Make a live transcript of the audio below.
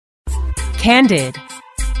Candid,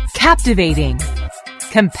 captivating,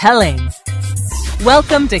 compelling.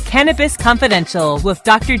 Welcome to Cannabis Confidential with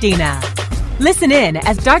Dr. Dina. Listen in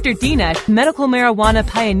as Dr. Dina, medical marijuana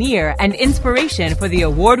pioneer and inspiration for the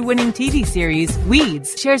award-winning TV series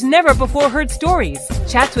Weeds, shares never-before-heard stories,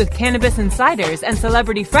 chats with cannabis insiders and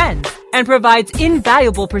celebrity friends, and provides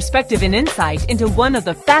invaluable perspective and insight into one of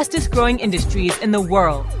the fastest-growing industries in the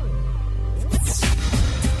world.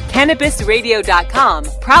 CannabisRadio.com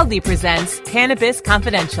proudly presents Cannabis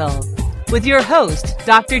Confidential with your host,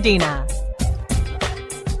 Dr. Dina.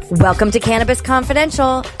 Welcome to Cannabis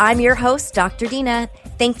Confidential. I'm your host, Dr. Dina.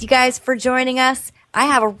 Thank you guys for joining us. I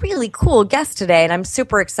have a really cool guest today, and I'm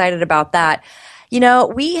super excited about that. You know,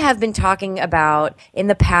 we have been talking about, in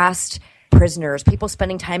the past, prisoners, people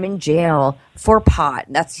spending time in jail for pot.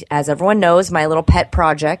 That's, as everyone knows, my little pet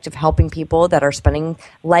project of helping people that are spending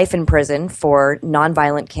life in prison for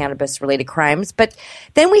nonviolent cannabis-related crimes. But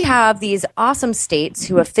then we have these awesome states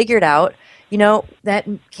who have figured out, you know, that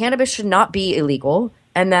cannabis should not be illegal,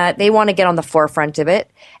 and that they want to get on the forefront of it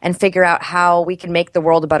and figure out how we can make the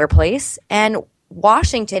world a better place. And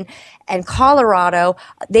Washington and Colorado,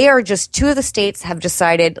 they are just two of the states have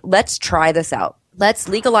decided, let's try this out. Let's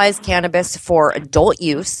legalize cannabis for adult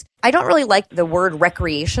use. I don't really like the word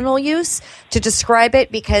recreational use to describe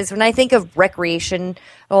it, because when I think of recreation,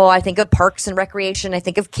 I think of parks and recreation. I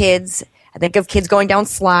think of kids. I think of kids going down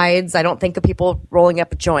slides. I don't think of people rolling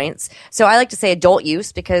up joints. So I like to say adult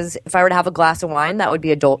use, because if I were to have a glass of wine, that would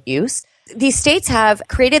be adult use. These states have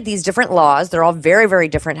created these different laws. They're all very, very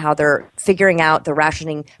different how they're figuring out the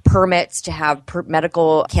rationing permits to have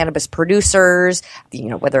medical cannabis producers, you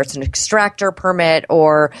know, whether it's an extractor permit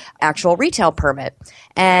or actual retail permit.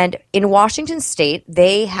 And in Washington state,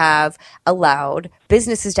 they have allowed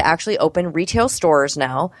businesses to actually open retail stores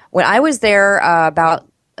now. When I was there about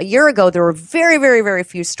a year ago, there were very, very, very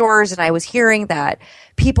few stores, and I was hearing that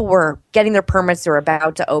people were getting their permits, they were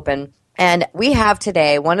about to open. And we have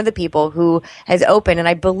today one of the people who has opened, and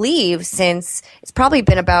I believe since it's probably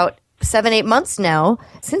been about 7-8 months now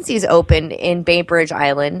since he's opened in Bainbridge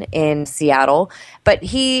Island in Seattle. But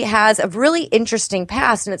he has a really interesting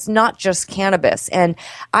past, and it's not just cannabis. And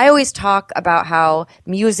I always talk about how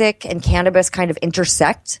music and cannabis kind of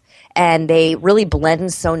intersect, and they really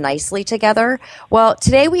blend so nicely together. Well,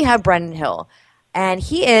 today we have Brendan Hill, and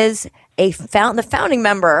he is one of the founding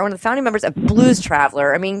members of Blues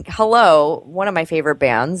Traveler. I mean, hello, one of my favorite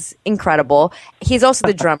bands, incredible. He's also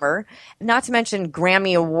the drummer, not to mention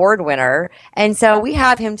Grammy Award winner. And so we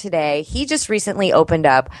have him today. He just recently opened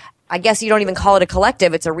up, I guess you don't even call it a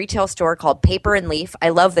collective, it's a retail store called Paper and Leaf. I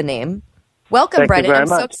love the name. Welcome, Brendan. I'm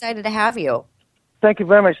so excited to have you. Thank you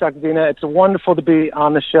very much, Dr. Dina. It's wonderful to be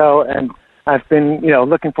on the show, and I've been,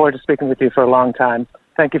 looking forward to speaking with you for a long time.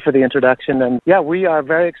 Thank you for the introduction. And yeah, we are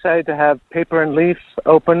very excited to have Paper and Leaf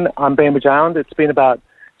open on Bainbridge Island. It's been about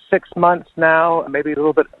 6 months now, maybe a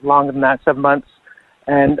little bit longer than that, 7 months.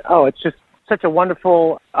 And it's just such a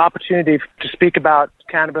wonderful opportunity to speak about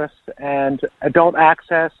cannabis and adult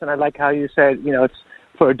access. And I like how you said, it's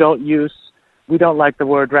for adult use. We don't like the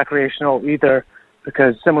word recreational either,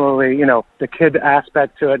 because similarly, the kid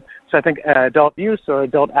aspect to it. So I think adult use or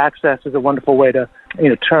adult access is a wonderful way to,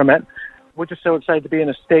 term it. We're just so excited to be in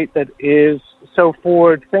a state that is so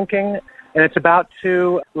forward-thinking, and it's about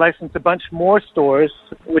to license a bunch more stores,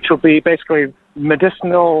 which will be basically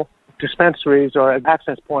medicinal dispensaries or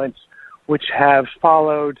access points, which have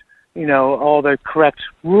followed, all the correct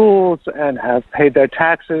rules and have paid their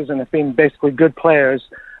taxes and have been basically good players.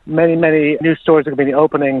 Many, many new stores are going to be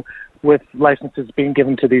opening with licenses being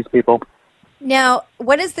given to these people. Now,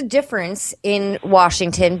 what is the difference in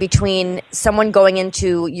Washington between someone going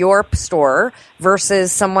into your store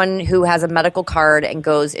versus someone who has a medical card and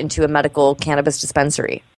goes into a medical cannabis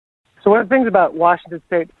dispensary? So one of the things about Washington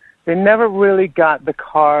State, they never really got the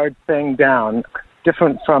card thing down,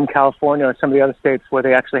 different from California or some of the other states where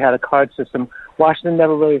they actually had a card system. Washington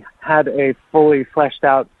never really had a fully fleshed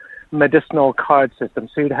out medicinal card system.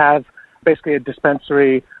 So you'd have basically a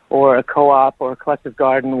dispensary or a co-op or a collective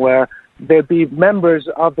garden where there'd be members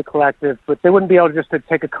of the collective, but they wouldn't be able just to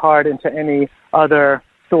take a card into any other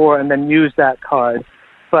store and then use that card.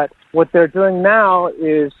 But what they're doing now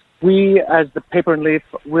is we, as the Paper and Leaf,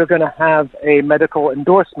 we're going to have a medical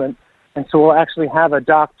endorsement, and so we'll actually have a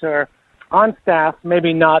doctor on staff,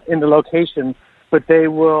 maybe not in the location, but they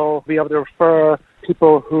will be able to refer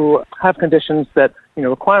people who have conditions that,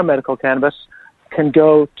 require medical cannabis, can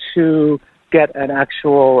go to get an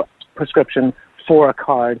actual prescription for a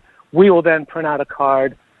card. We will then print out a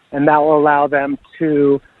card, and that will allow them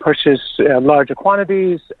to purchase larger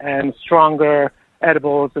quantities and stronger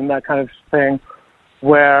edibles and that kind of thing.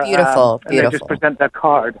 where Beautiful. and they just present that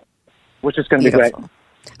card, which is going to be great.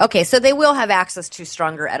 Okay, so they will have access to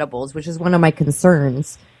stronger edibles, which is one of my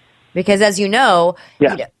concerns, because as you know,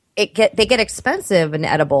 they get expensive, an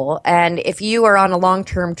edible, and if you are on a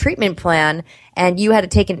long-term treatment plan and you had to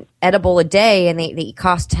take an edible a day and they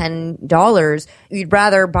cost $10, you'd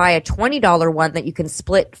rather buy a $20 one that you can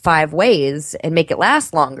split 5 ways and make it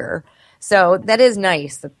last longer. So that is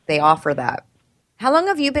nice that they offer that. How long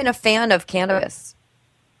have you been a fan of cannabis?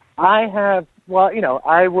 I have,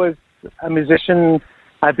 I was a musician.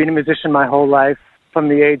 I've been a musician my whole life. From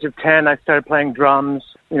the age of 10, I started playing drums.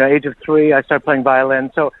 Age of 3, I started playing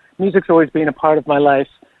violin. So music's always been a part of my life.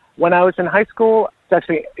 When I was in high school, it's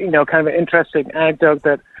actually, kind of an interesting anecdote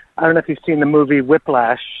that I don't know if you've seen the movie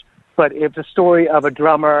Whiplash, but it's a story of a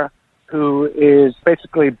drummer who is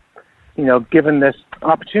basically, given this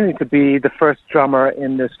opportunity to be the first drummer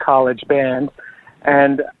in this college band.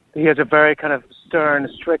 And he has a very kind of stern,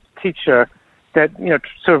 strict teacher that,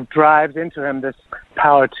 sort of drives into him this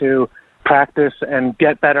power to practice and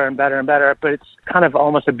get better and better and better. But it's kind of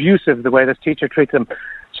almost abusive the way this teacher treats him.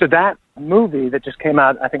 So that movie that just came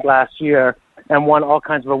out, I think, last year and won all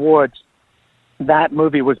kinds of awards, that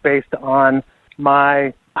movie was based on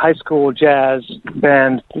my high school jazz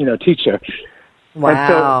band, teacher.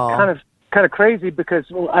 Wow. And so kind of crazy because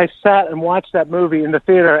I sat and watched that movie in the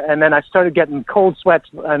theater and then I started getting cold sweats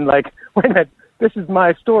and like, wait a minute, this is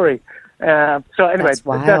my story. So anyway, that's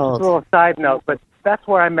a little side note, but that's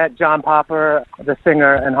where I met John Popper, the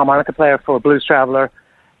singer and harmonica player for Blues Traveler.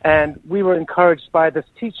 And we were encouraged by this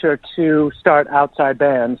teacher to start outside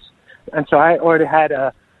bands. And so I already had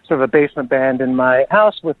a sort of a basement band in my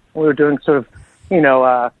house we were doing sort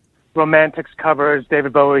of, romantics covers,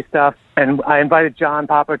 David Bowie stuff. And I invited John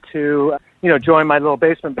Popper to, join my little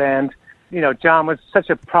basement band. John was such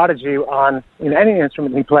a prodigy on any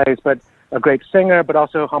instrument he plays, but a great singer, but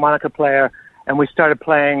also a harmonica player. And we started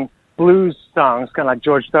playing blues songs, kind of like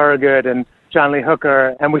George Thorogood and John Lee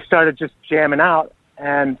Hooker. And we started just jamming out.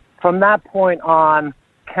 And from that point on,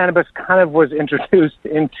 cannabis kind of was introduced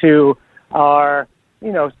into our,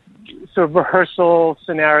 sort of rehearsal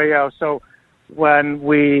scenario. So when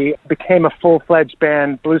we became a full-fledged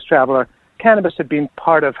band, Blues Traveler, cannabis had been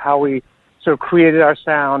part of how we sort of created our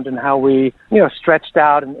sound and how we, stretched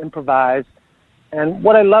out and improvised. And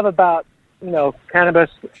what I love about, cannabis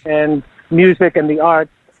and music and the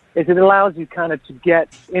arts is it allows you kind of to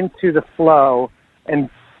get into the flow and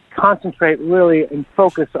concentrate really and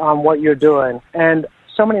focus on what you're doing. And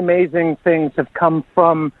so many amazing things have come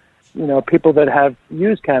from, people that have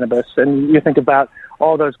used cannabis. And you think about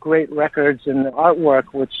all those great records and artwork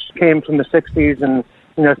which came from the 60s and,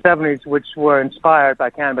 70s, which were inspired by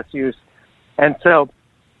cannabis use. And so,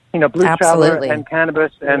 Blues Traveler and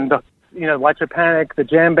cannabis and, Watch Your Panic, the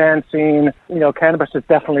jam band scene, cannabis has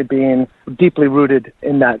definitely been deeply rooted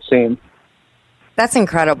in that scene. That's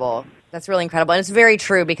incredible. That's really incredible. And it's very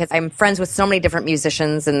true because I'm friends with so many different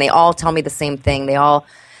musicians and they all tell me the same thing. They all,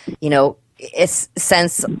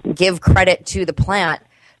 give credit to the plant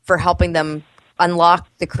for helping them unlock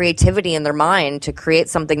the creativity in their mind to create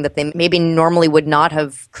something that they maybe normally would not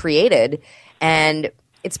have created. And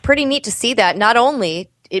it's pretty neat to see that. Not only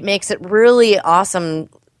it makes it really awesome,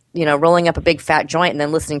 rolling up a big fat joint and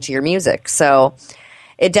then listening to your music. So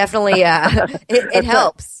it definitely, it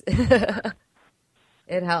helps.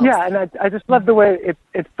 It helps. Yeah, and I just love the way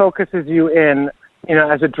it focuses you in,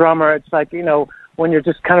 as a drummer. It's like, when you're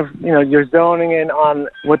just kind of, you're zoning in on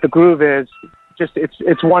what the groove is. Just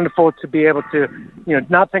it's wonderful to be able to,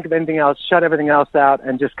 not think of anything else, shut everything else out,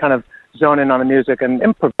 and just kind of zone in on the music and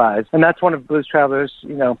improvise. And that's one of Blues Traveler's,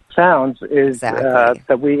 sounds is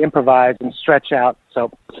that we improvise and stretch out.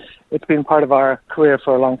 So it's been part of our career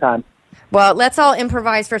for a long time. Well, let's all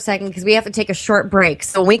improvise for a second because we have to take a short break.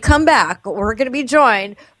 So when we come back, we're going to be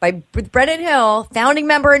joined by Brennan Hill, founding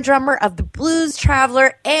member and drummer of the Blues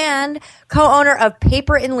Traveler and co-owner of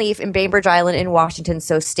Paper and Leaf in Bainbridge Island in Washington.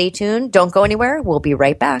 So stay tuned. Don't go anywhere. We'll be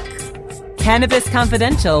right back. Cannabis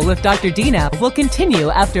Confidential with Dr. Dina will continue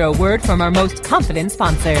after a word from our most confident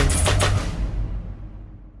sponsors.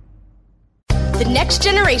 The next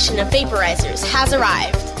generation of vaporizers has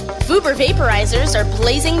arrived. Vuber vaporizers are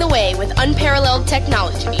blazing the way with unparalleled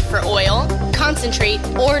technology for oil, concentrate,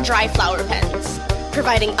 or dry flower pens.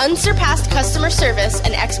 Providing unsurpassed customer service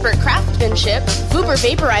and expert craftsmanship, Vuber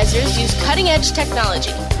vaporizers use cutting-edge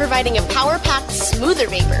technology, providing a power-packed, smoother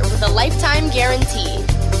vapor with a lifetime guarantee.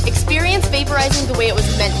 Experience vaporizing the way it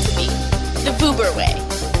was meant to be. The Vuber way.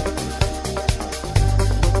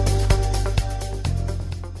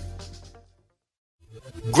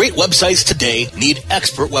 Great Great websites today need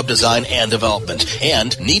expert web design and development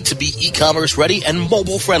and need to be e-commerce ready and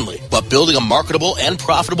mobile friendly. But building a marketable and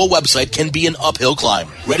profitable website can be an uphill climb.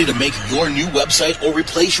 Ready to make your new website or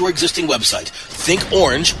replace your existing website? Think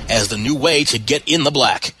Orange as the new way to get in the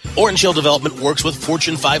black. Orange Hill Development works with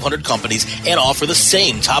Fortune 500 companies and offer the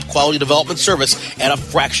same top quality development service at a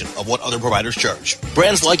fraction of what other providers charge.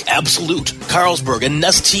 Brands like Absolute, Carlsberg, and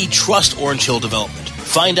Nestea trust Orange Hill Development.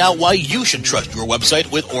 Find out why you should trust your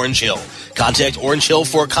website with Orange Hill. Contact Orange Hill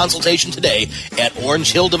for a consultation today at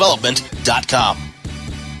orangehilldevelopment.com.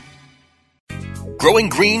 Growing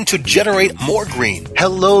green to generate more green.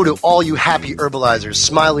 Hello to all you happy herbalizers,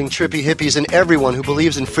 smiling trippy hippies, and everyone who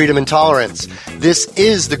believes in freedom and tolerance. This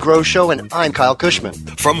is The Grow Show, and I'm Kyle Cushman.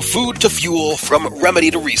 From food to fuel, from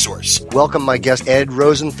remedy to resource. Welcome my guest, Ed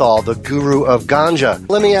Rosenthal, the guru of ganja.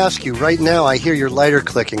 Let me ask you, right now I hear your lighter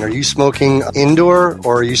clicking. Are you smoking indoor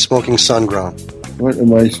or are you smoking sun-grown? What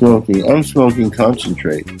am I smoking? I'm smoking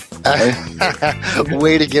concentrate.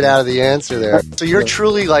 Way to get out of the answer there. So you're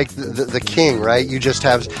truly like the king, right? You just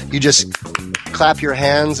clap your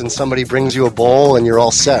hands and somebody brings you a bowl and you're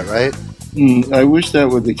all set, right? I wish that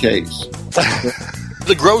were the case.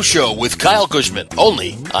 The Grow Show with Kyle Cushman,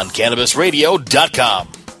 only on CannabisRadio.com.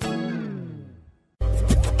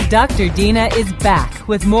 Dr. Dina is back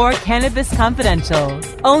with more Cannabis Confidential,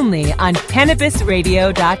 only on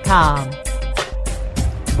CannabisRadio.com.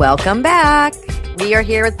 Welcome back. We are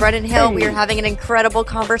here with Brennan Hill. Hey. We are having an incredible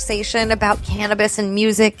conversation about cannabis and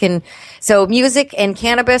music. And so music and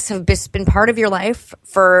cannabis have been part of your life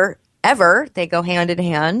forever. They go hand in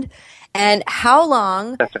hand. And how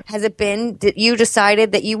long has it been that you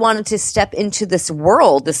decided that you wanted to step into this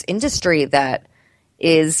world, this industry that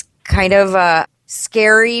is kind of a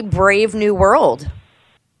scary, brave new world?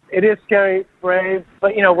 It is scary, brave.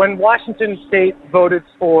 But, when Washington State voted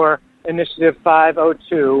for Initiative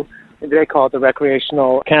 502, they call it the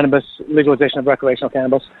recreational cannabis, legalization of recreational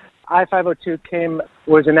cannabis. I-502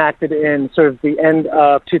 was enacted in sort of the end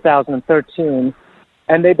of 2013,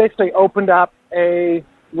 and they basically opened up a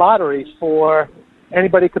lottery for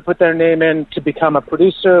anybody could put their name in to become a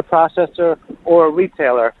producer, processor, or a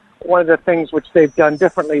retailer. One of the things which they've done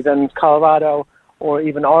differently than Colorado or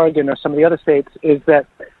even Oregon or some of the other states is that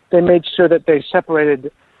they made sure that they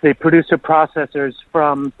separated the producer processors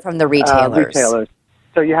from the retailers.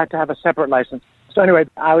 So you had to have a separate license. So anyway,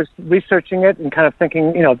 I was researching it and kind of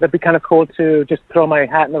thinking, that'd be kind of cool to just throw my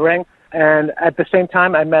hat in the ring. And at the same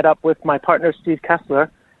time, I met up with my partner, Steve Kessler,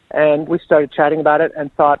 and we started chatting about it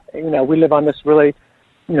and thought, we live on this really,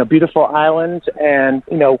 beautiful island. And,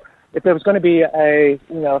 if there was going to be a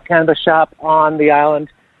cannabis shop on the island,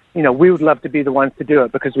 we would love to be the ones to do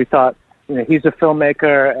it because we thought, he's a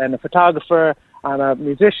filmmaker and a photographer. I'm a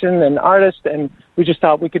musician and artist, and we just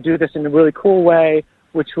thought we could do this in a really cool way,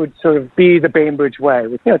 which would sort of be the Bainbridge way.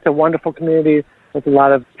 It's a wonderful community with a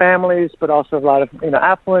lot of families, but also a lot of,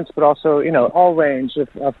 affluence, but also, all range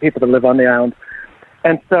of people that live on the island.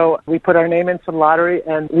 And so we put our name in for the lottery,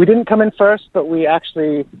 and we didn't come in first, but we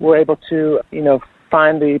actually were able to,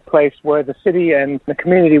 find the place where the city and the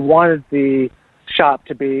community wanted the shop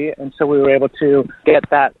to be. And so we were able to get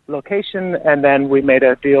that location, and then we made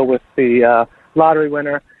a deal with the lottery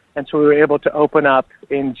winner, and so we were able to open up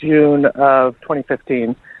in June of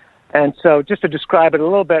 2015. And so just to describe it a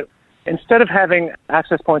little bit, instead of having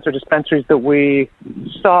access points or dispensaries that we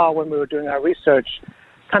saw when we were doing our research,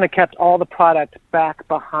 kind of kept all the product back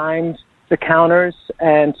behind the counters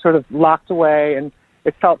and sort of locked away, and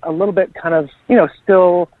it felt a little bit kind of,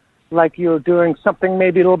 still like you were doing something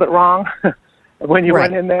maybe a little bit wrong when you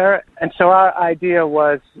went in there. And so our idea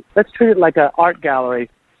was, let's treat it like an art gallery.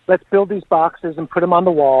 Let's build these boxes and put them on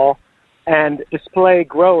the wall and display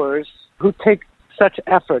growers who take such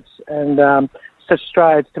efforts and such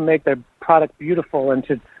strides to make their product beautiful and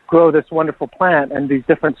to grow this wonderful plant and these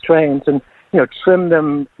different strains and, trim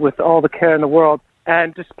them with all the care in the world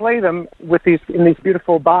and display them in these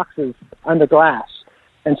beautiful boxes under glass.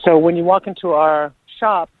 And so when you walk into our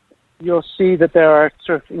shop, you'll see that there are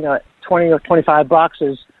sort of, 20 or 25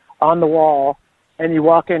 boxes on the wall, and you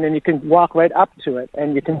walk in and you can walk right up to it,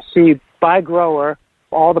 and you can see by grower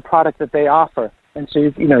all the product that they offer. And so,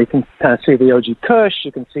 you can kind of see the OG Kush,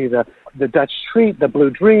 you can see the Dutch Treat, the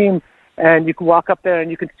Blue Dream, and you can walk up there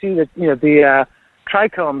and you can see that, the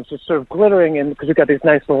trichomes just sort of glittering in because we've got these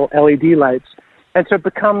nice little LED lights. And so it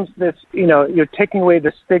becomes this, you're taking away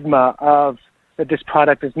the stigma of that this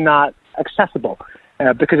product is not accessible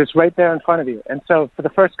because it's right there in front of you. And so for the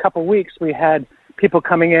first couple of weeks, we had people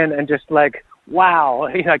coming in and just like, wow,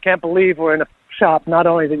 I can't believe we're in a shop not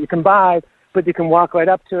only that you can buy, but you can walk right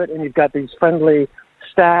up to it, and you've got these friendly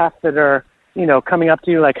staff that are, coming up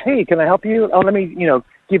to you like, hey, can I help you? Oh, let me,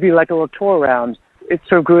 give you like a little tour around. It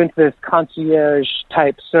sort of grew into this concierge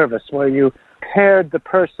type service where you paired the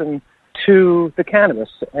person to the cannabis.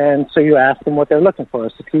 And so you ask them what they're looking for, a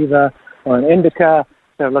sativa or an indica.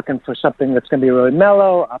 They're looking for something that's going to be really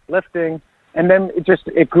mellow, uplifting. And then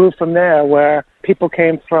it grew from there, where people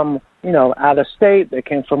came from, out of state. They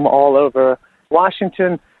came from all over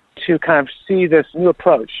Washington to kind of see this new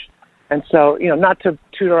approach. And so, not to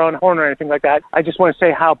toot our own horn or anything like that, I just want to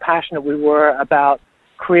say how passionate we were about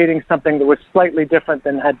creating something that was slightly different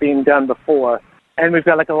than had been done before. And we've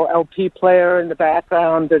got like a little LP player in the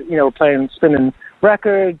background that, playing, spinning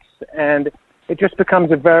records. And it just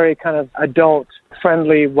becomes a very kind of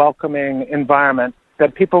adult-friendly, welcoming environment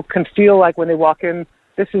that people can feel like when they walk in,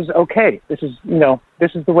 this is okay. This is,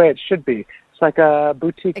 this is the way it should be. It's like a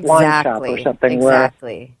boutique wine shop or something.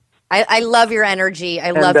 Exactly. I love your energy.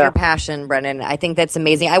 I love your passion, Brennan. I think that's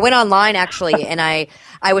amazing. I went online actually, and I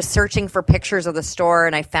was searching for pictures of the store,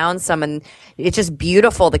 and I found some, and it's just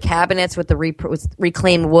beautiful. The cabinets with the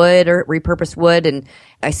reclaimed wood or repurposed wood, and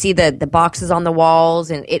I see the boxes on the walls,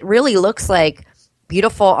 and it really looks like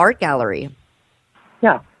beautiful art gallery.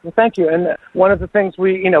 Yeah, well, thank you. And one of the things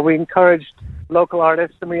we encouraged local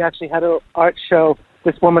artists, and we actually had an art show.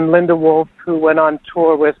 This woman, Linda Wolf, who went on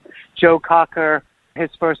tour with Joe Cocker, his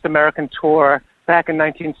first American tour back in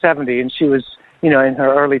 1970, and she was, in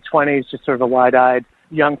her early 20s, just sort of a wide-eyed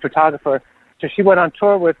young photographer. So she went on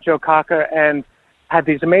tour with Joe Cocker and had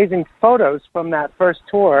these amazing photos from that first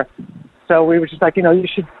tour. So we were just like, we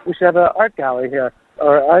should have an art gallery here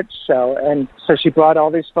or art show. And so she brought all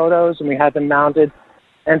these photos, and we had them mounted.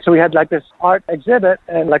 And so we had like this art exhibit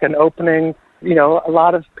and like an opening. A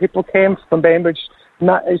lot of people came from Bainbridge.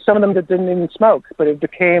 Some of them that didn't even smoke, but it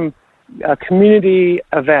became a community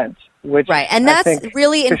event, which right, and that's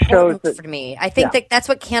really important for me. I think that's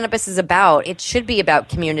what cannabis is about. It should be about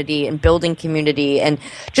community and building community, and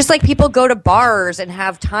just like people go to bars and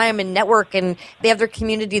have time and network, and they have their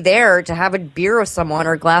community there to have a beer with someone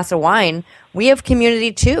or a glass of wine. We have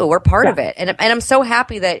community too. We're part of it, and I'm so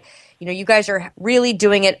happy that you guys are really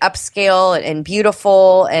doing it upscale and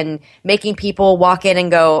beautiful, and making people walk in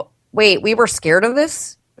and go, "Wait, we were scared of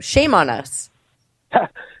this? Shame on us."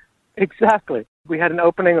 Exactly. We had an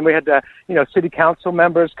opening, and we had, city council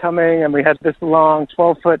members coming, and we had this long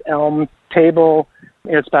 12-foot elm table.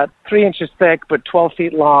 It's about 3 inches thick, but 12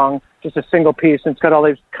 feet long, just a single piece. And it's got all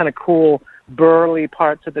these kind of cool burly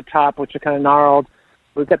parts at the top, which are kind of gnarled.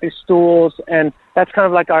 We've got these stools, and that's kind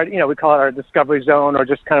of like our, we call it our discovery zone, or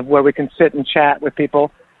just kind of where we can sit and chat with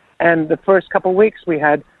people. And the first couple of weeks, we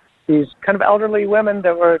had these kind of elderly women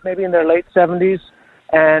that were maybe in their late 70s,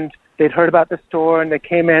 and they'd heard about the store, and they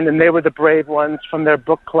came in, and they were the brave ones from their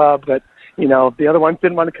book club that, the other ones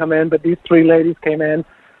didn't want to come in, but these three ladies came in.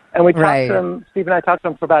 And we talked to them, Steve and I talked to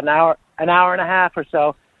them for about an hour and a half or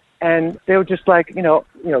so, and they were just like,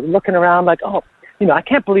 looking around like, oh, I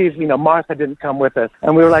can't believe, Martha didn't come with us.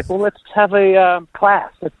 And we were like, well, let's have a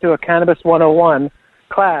class. Let's do a Cannabis 101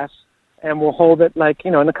 class, and we'll hold it like,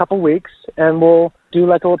 in a couple weeks, and we'll do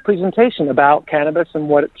like a little presentation about cannabis and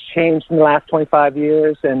what it's changed in the last 25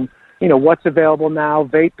 years, and what's available now,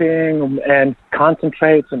 vaping and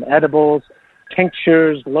concentrates and edibles,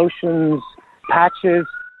 tinctures, lotions, patches.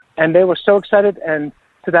 And they were so excited. And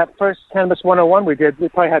to that first Cannabis 101 we did, we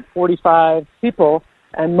probably had 45 people,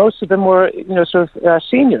 and most of them were,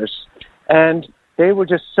 seniors. And they were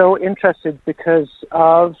just so interested because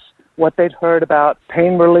of what they'd heard about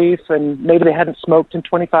pain relief, and maybe they hadn't smoked in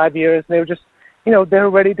 25 years. And they were just, they were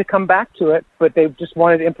ready to come back to it, but they just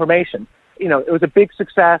wanted information. It was a big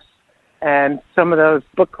success. And some of those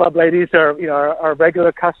book club ladies are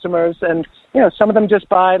regular customers, and some of them just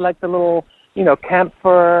buy like the little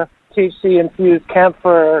camphor, THC infused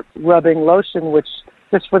camphor rubbing lotion, which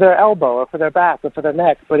just for their elbow or for their back or for their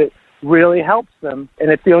neck, but it really helps them,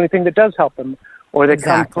 and it's the only thing that does help them. Or they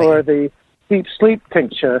come for the deep sleep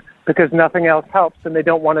tincture because nothing else helps, and they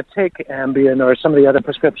don't want to take Ambien or some of the other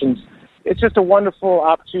prescriptions. It's just a wonderful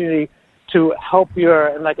opportunity to help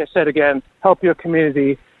and like I said again, help your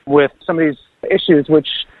community with some of these issues which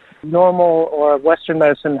normal or Western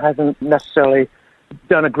medicine hasn't necessarily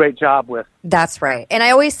done a great job with. That's right. And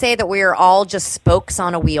I always say that we are all just spokes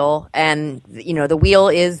on a wheel, and the wheel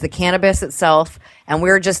is the cannabis itself, and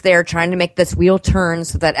we're just there trying to make this wheel turn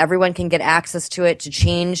so that everyone can get access to it, to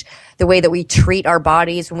change the way that we treat our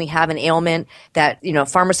bodies when we have an ailment. That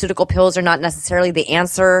pharmaceutical pills are not necessarily the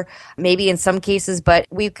answer, maybe in some cases, but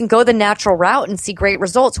we can go the natural route and see great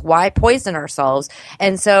results. Why poison ourselves?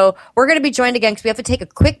 And so we're going to be joined again because we have to take a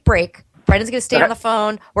quick break. Brendan's going to stay on the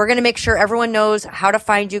phone. We're going to make sure everyone knows how to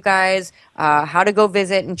find you guys, how to go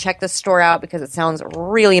visit and check the store out because it sounds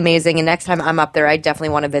really amazing. And next time I'm up there, I definitely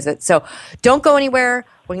want to visit. So don't go anywhere.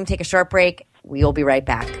 We're going to take a short break. We'll be right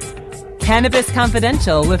back. Cannabis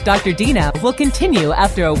Confidential with Dr. Dina will continue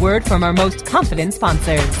after a word from our most confident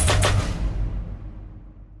sponsors.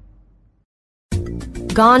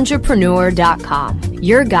 Ganjapreneur.com,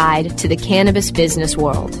 your guide to the cannabis business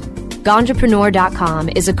world. Ganjapreneur.com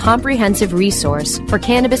is a comprehensive resource for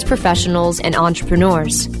cannabis professionals and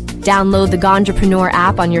entrepreneurs. Download the Ganjapreneur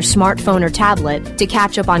app on your smartphone or tablet to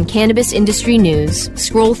catch up on cannabis industry news,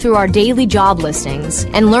 scroll through our daily job listings,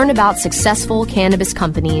 and learn about successful cannabis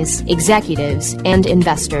companies, executives, and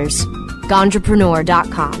investors.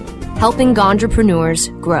 Ganjapreneur.com, helping Ganjapreneurs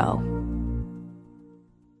grow.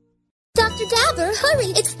 Dr. Dabber, hurry!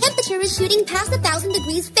 Its temperature is shooting past 1,000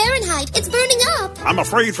 degrees Fahrenheit. It's burning up. I'm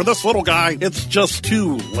afraid for this little guy, it's just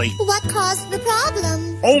too late. What caused the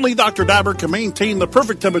problem? Only Dr. Dabber can maintain the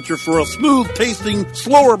perfect temperature for a smooth-tasting,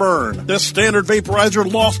 slower burn. This standard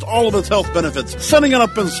vaporizer lost all of its health benefits, sending it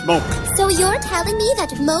up in smoke. So you're telling me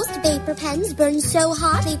that most vapor pens burn so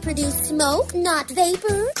hot they produce smoke, not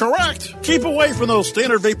vapor? Correct. Keep away from those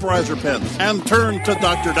standard vaporizer pens and turn to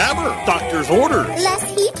Dr. Dabber. Doctor's orders. Less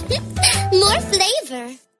heat, more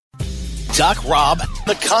flavor. Doc Rob,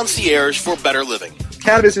 the concierge for better living.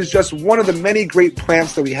 Cannabis is just one of the many great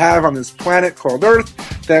plants that we have on this planet called Earth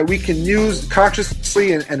that we can use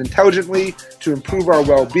consciously and intelligently to improve our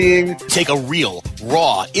well-being. Take a real,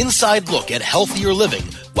 raw, inside look at healthier living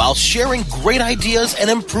while sharing great ideas and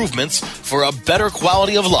improvements for a better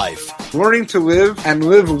quality of life. Learning to live and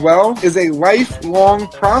live well is a lifelong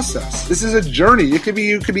process. This is a journey. You could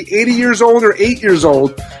be 80 years old or 8 years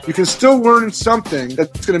old. You can still learn something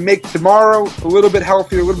that's going to make tomorrow a little bit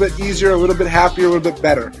healthier, a little bit easier, a little bit happier, a little bit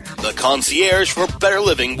better. The concierge for better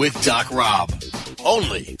living with Doc Rob.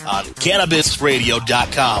 Only on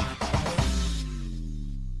CannabisRadio.com.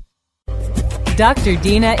 Dr.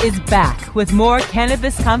 Dina is back with more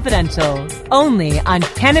Cannabis Confidential, only on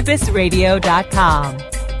CannabisRadio.com.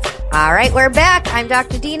 All right, we're back. I'm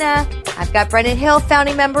Dr. Dina. I've got Brendan Hill,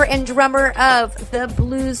 founding member and drummer of the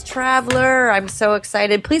Blues Traveler. I'm so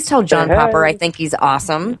excited. Please tell John Popper I think he's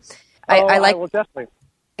awesome. I will definitely.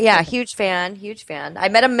 Yeah, huge fan. I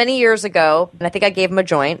met him many years ago, and I think I gave him a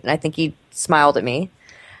joint, and I think he smiled at me.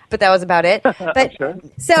 But that was about it. But sure.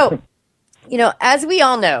 So, as we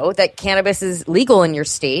all know, that cannabis is legal in your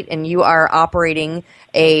state, and you are operating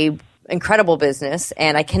a incredible business,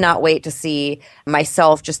 and I cannot wait to see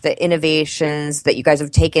myself just the innovations that you guys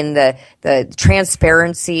have taken, the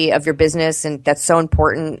transparency of your business, and that's so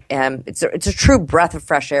important. It's a true breath of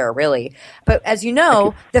fresh air, really. But as you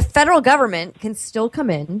know, the federal government can still come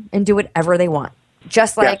in and do whatever they want.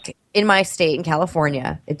 Just like in my state, in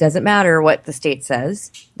California, it doesn't matter what the state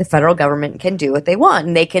says. The federal government can do what they want,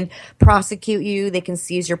 and they can prosecute you. They can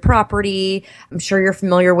seize your property. I'm sure you're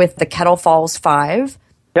familiar with the Kettle Falls 5.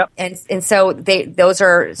 Yep. And so those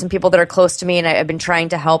are some people that are close to me, and I've been trying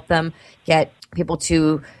to help them get people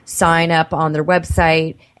to sign up on their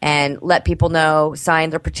website and let people know, sign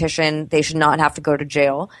their petition. They should not have to go to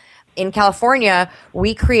jail. In California,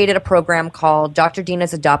 we created a program called Dr.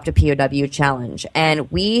 Dina's Adopt a POW Challenge, and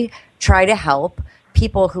we try to help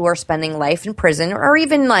people who are spending life in prison or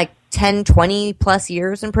even like 10, 20 plus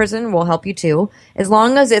years in prison. We'll help you too, as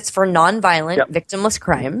long as it's for nonviolent, victimless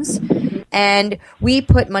crimes. And we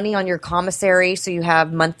put money on your commissary, so you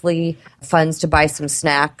have monthly funds to buy some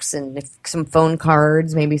snacks and some phone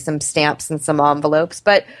cards, maybe some stamps and some envelopes.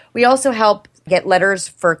 But we also help get letters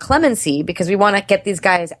for clemency because we want to get these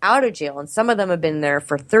guys out of jail. And some of them have been there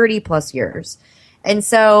for 30 plus years. And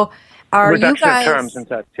so are you guys... terms and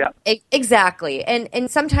such, Exactly. And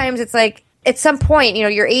sometimes it's like, at some point,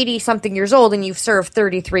 you're 80-something years old and you've served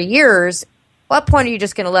 33 years. What point are you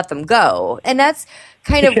just going to let them go? And that's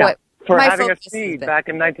kind of what... For my having a focus seed back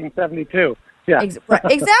in 1972. Yeah.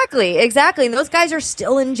 Exactly. And those guys are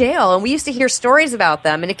still in jail. And we used to hear stories about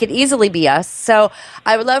them, and it could easily be us. So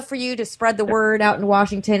I would love for you to spread the word out in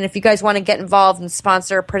Washington. If you guys want to get involved and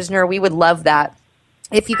sponsor a prisoner, we would love that.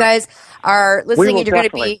 If you guys are listening and you're going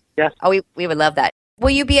to be... Yes. Oh, we would love that. Will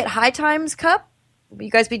you be at High Times Cup? Will you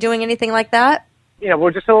guys be doing anything like that? We're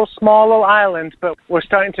just a small little island, but we're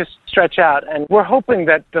starting to stretch out. And we're hoping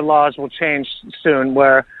that the laws will change soon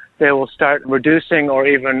where they will start reducing or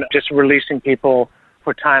even just releasing people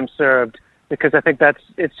for time served, because I think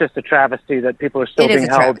it's just a travesty that people are still being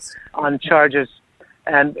held on charges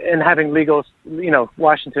and having legal,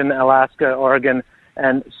 Washington, Alaska, Oregon,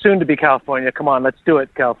 and soon to be California. Come on, let's do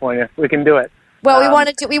it, California. We can do it. Well, we want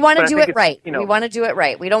to do it right. You know, we want to do it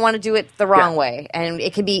right. We don't want to do it the wrong way, and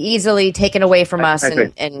it can be easily taken away from us.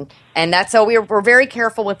 And that's so we're very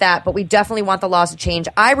careful with that. But we definitely want the laws to change.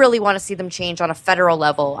 I really want to see them change on a federal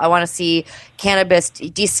level. I want to see cannabis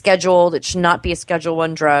descheduled. It should not be a Schedule I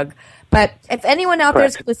drug. But if anyone out there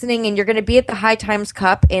is listening and you're going to be at the High Times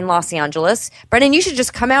Cup in Los Angeles, Brendan, you should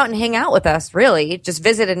just come out and hang out with us, really. Just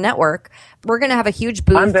visit and network. We're going to have a huge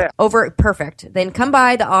booth over. Perfect. Then come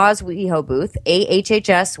by the Oz WeHo booth,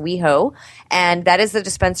 AHHS WeHo, and that is the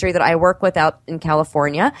dispensary that I work with out in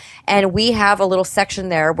California. And we have a little section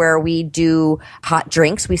there where we do hot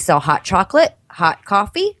drinks. We sell hot chocolate, hot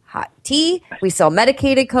coffee, hot tea. We sell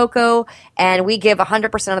medicated cocoa, and we give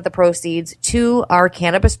 100% of the proceeds to our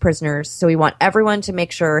cannabis prisoners. So we want everyone to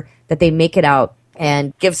make sure that they make it out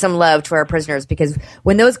and give some love to our prisoners, because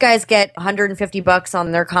when those guys get $150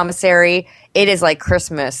 on their commissary, it is like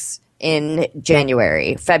Christmas in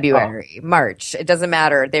January, February, March. It doesn't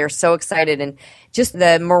matter. They're so excited, and just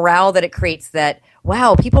the morale that it creates that,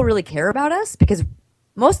 wow, people really care about us, because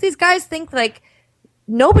most of these guys think like,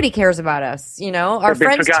 nobody cares about us, you know. Our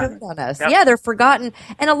friends turn on us. Yep. Yeah, they're forgotten.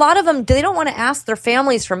 And a lot of them, they don't want to ask their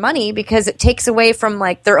families for money because it takes away from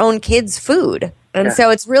like their own kids' food. And so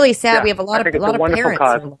it's really sad. Yeah. We have a lot of parents who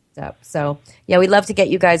are locked up. So yeah, we'd love to get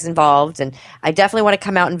you guys involved. And I definitely want to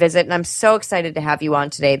come out and visit. And I'm so excited to have you on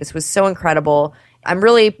today. This was so incredible. I'm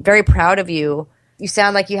really very proud of you. You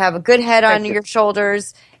sound like you have a good head on your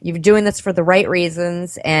shoulders. You're doing this for the right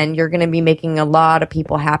reasons, and you're going to be making a lot of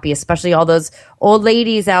people happy, especially all those old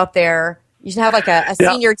ladies out there. You should have like a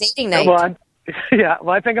senior dating night. Well,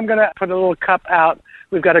 I think I'm going to put a little cup out.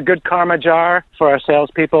 We've got a good karma jar for our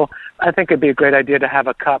salespeople. I think it'd be a great idea to have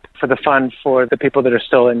a cup for the fund for the people that are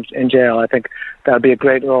still in jail. I think that would be a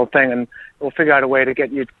great little thing, and we'll figure out a way to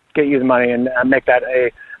get you the money and make that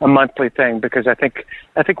a monthly thing, because I think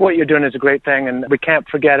what you're doing is a great thing, and we can't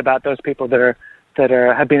forget about those people that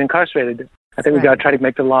have been incarcerated. I think we've got to try to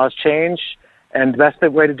make the laws change, and the best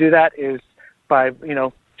way to do that is by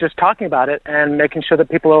just talking about it and making sure that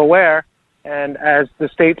people are aware. And as the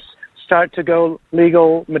states start to go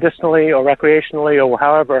legal medicinally or recreationally or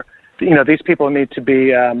however, these people need to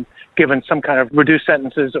be given some kind of reduced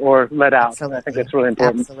sentences or let out. Absolutely. I think that's really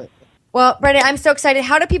important. Absolutely. Well, Brendan, I'm so excited.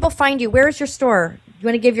 How do people find you? Where is your store? You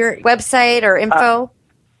want to give your website or info?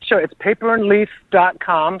 Sure. It's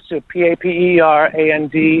paperandleaf.com. So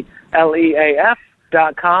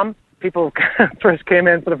paperandleaf.com. People first came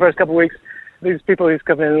in for the first couple of weeks. These people used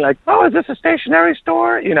to come in like, oh, is this a stationery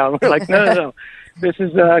store? We're like, no. This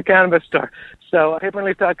is a cannabis store. So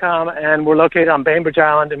paperandleaf.com, and we're located on Bainbridge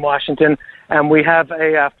Island in Washington. And we have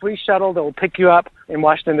a free shuttle that will pick you up in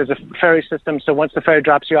Washington. There's a ferry system, so once the ferry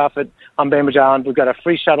drops you off on Bainbridge Island, we've got a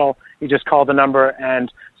free shuttle. You just call the number,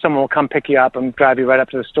 and someone will come pick you up and drive you right up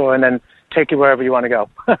to the store, and then take you wherever you want to go.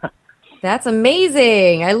 That's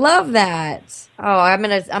amazing. I love that. Oh, I'm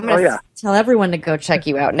gonna tell everyone to go check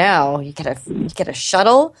you out now. You get a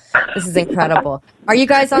shuttle. This is incredible. Are you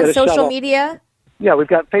guys on social media? Yeah, we've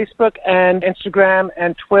got Facebook and Instagram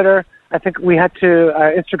and Twitter. I think we had to,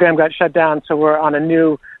 Instagram got shut down, so we're on a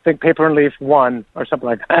new, I think, Paper and Leaf 1 or something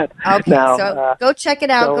like that. Okay, so go check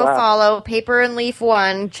it out. Go follow Paper and Leaf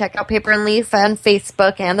 1. Check out Paper and Leaf on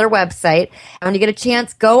Facebook and their website. And when you get a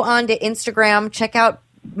chance, go on to Instagram. Check out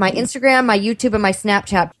my Instagram, my YouTube, and my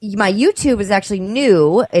Snapchat. My YouTube is actually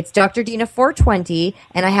new. It's Dr. Dina 420,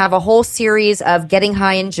 and I have a whole series of getting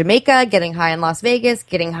high in Jamaica, getting high in Las Vegas,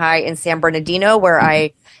 getting high in San Bernardino, where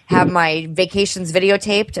I have my vacations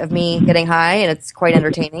videotaped of me getting high, and it's quite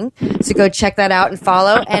entertaining. So go check that out and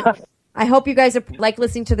follow. And I hope you guys like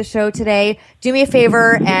listening to the show today. Do me a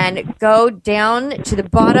favor and go down to the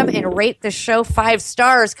bottom and rate the show 5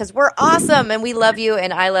 stars, because we're awesome and we love you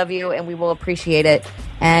and I love you and we will appreciate it.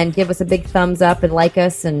 And give us a big thumbs up and like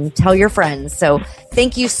us and tell your friends. So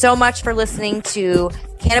thank you so much for listening to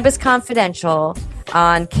Cannabis Confidential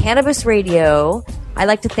on Cannabis Radio. I'd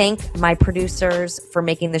like to thank my producers for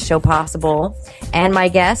making the show possible and my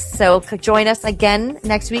guests. So join us again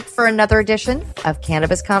next week for another edition of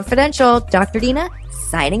Cannabis Confidential. Dr. Dina,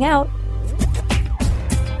 signing out.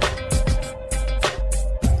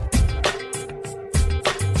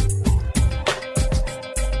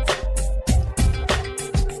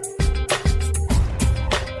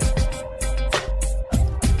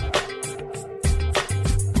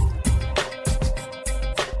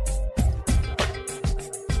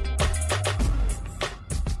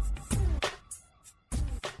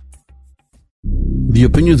 The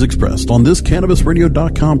opinions expressed on this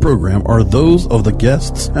CannabisRadio.com program are those of the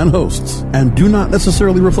guests and hosts and do not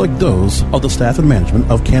necessarily reflect those of the staff and management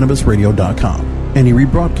of CannabisRadio.com. Any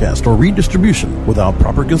rebroadcast or redistribution without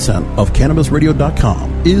proper consent of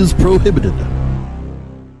CannabisRadio.com is prohibited.